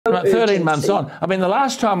No, 13 months on. I mean, the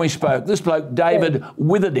last time we spoke, this bloke, David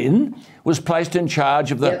Witherdin, was placed in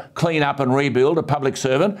charge of the clean up and rebuild, a public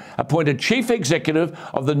servant, appointed chief executive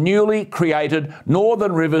of the newly created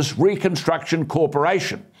Northern Rivers Reconstruction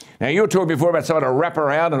Corporation. Now, you were talking before about someone to wrap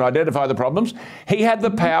around and identify the problems. He had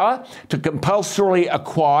the power to compulsorily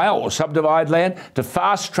acquire or subdivide land, to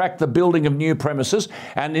fast-track the building of new premises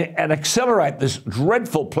and accelerate this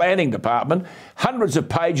dreadful planning department. Hundreds of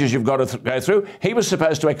pages you've got to go through. He was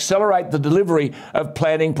supposed to accelerate the delivery of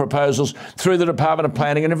planning proposals through the Department of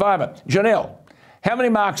Planning and Environment. Janelle, how many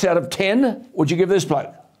marks out of 10 would you give this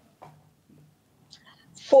bloke?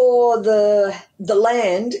 For the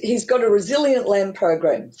land, he's got a resilient land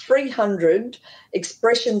program, 300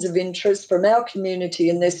 expressions of interest from our community,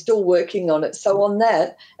 and they're still working on it. So on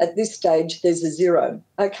that, at this stage, there's a 0,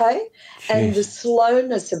 okay? Jeez. And the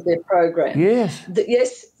slowness of their program. Yes.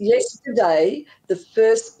 Yesterday, the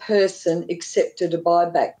first person accepted a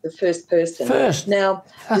buyback, the first person. First. Now,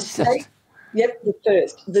 the state, the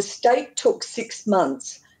first. The state took 6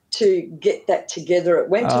 months to get that together. It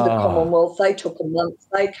went to the Commonwealth. They took a month.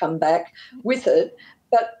 They come back with it.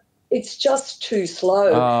 But it's just too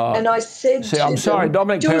slow. And I said See, I'm sorry,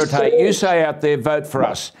 Dominic Perrottet, you say out there, vote for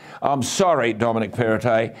us. I'm sorry, Dominic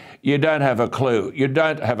Perrottet, you don't have a clue. You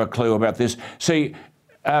don't have a clue about this. See,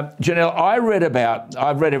 Janelle, I've read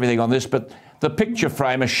everything on this, but the picture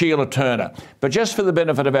framer, Sheila Turner. But just for the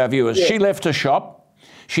benefit of our viewers, she left her shop.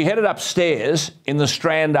 She headed upstairs in the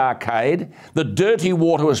Strand Arcade. The dirty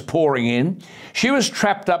water was pouring in. She was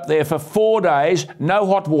trapped up there for 4 days, no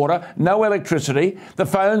hot water, no electricity. The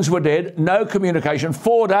phones were dead, no communication,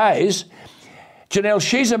 4 days. Janelle,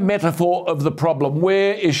 she's a metaphor of the problem.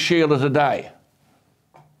 Where is Sheila today?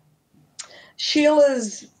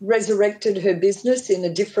 Sheila's resurrected her business in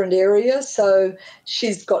a different area, so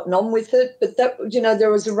she's gotten on with it. But that,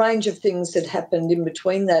 there was a range of things that happened in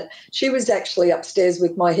between that. She was actually upstairs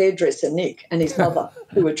with my hairdresser, Nick, and his mother,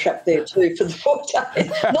 who were trapped there too for the 4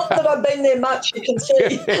 days. Not that I've been there much, you can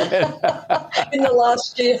see, in the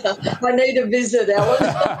last year. I need a visit, Alan.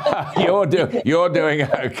 You're doing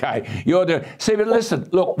okay. See, but listen,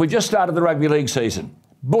 look, we just started the rugby league season.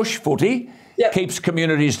 Bush footy. Keeps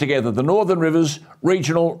communities together. The Northern Rivers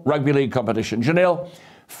Regional Rugby League competition. Janelle,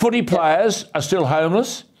 footy players are still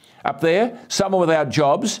homeless up there. Some are without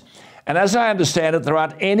jobs. And as I understand it, there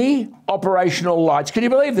aren't any operational lights. Can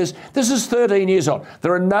you believe this? This is 13 years on.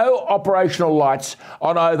 There are no operational lights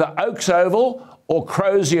on either Oaks Oval or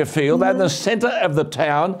Crozier Field. They're in the centre of the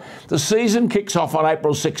town. The season kicks off on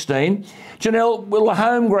April 16. Janelle, will the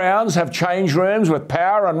home grounds have change rooms with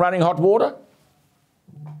power and running hot water?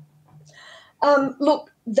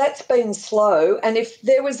 Look, that's been slow, and if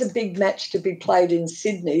there was a big match to be played in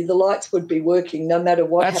Sydney, the lights would be working no matter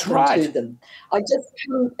what happened to them.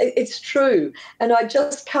 It's true, and I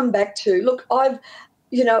just come back to, look, I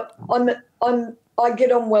get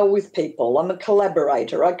on well with people. I'm a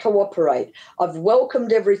collaborator. I cooperate. I've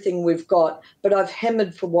welcomed everything we've got, but I've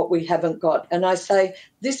hammered for what we haven't got. And I say,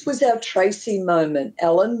 this was our Tracy moment,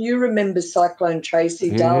 Alan. You remember Cyclone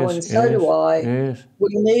Tracy, Darwin, so do I. Yes. We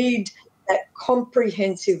need that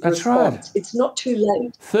comprehensive response. It's not too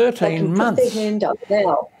late. 13 months. Put their hand up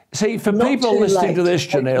now. See, for people listening to this,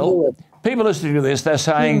 Janelle, people listening to this, they're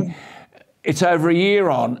saying it's over a year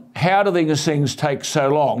on. How do these things take so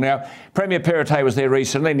long? Now, Premier Perrottet was there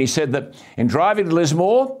recently and he said that in driving to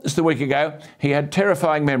Lismore just a week ago, he had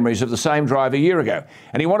terrifying memories of the same drive a year ago.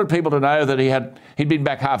 And he wanted people to know that he'd been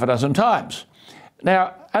back half a dozen times.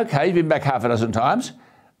 Now, OK, he's been back half a dozen times.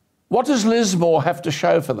 What does Lismore have to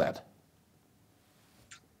show for that?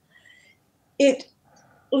 It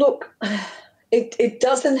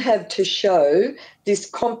doesn't have to show this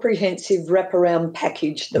comprehensive wraparound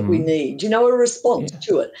package that we need, a response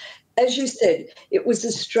to it. As you said, it was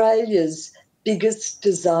Australia's biggest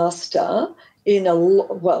disaster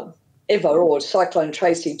ever, or Cyclone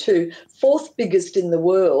Tracy too, 4th biggest in the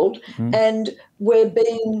world, and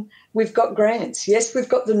we've got grants. Yes, we've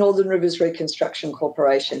got the Northern Rivers Reconstruction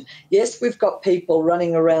Corporation. Yes, we've got people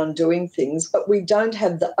running around doing things, but we don't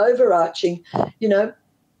have the overarching,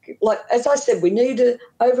 like, as I said, we need an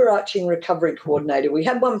overarching recovery coordinator. We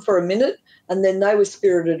had one for a minute and then they were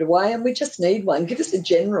spirited away, and we just need one. Give us a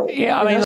general. Yeah, I mean,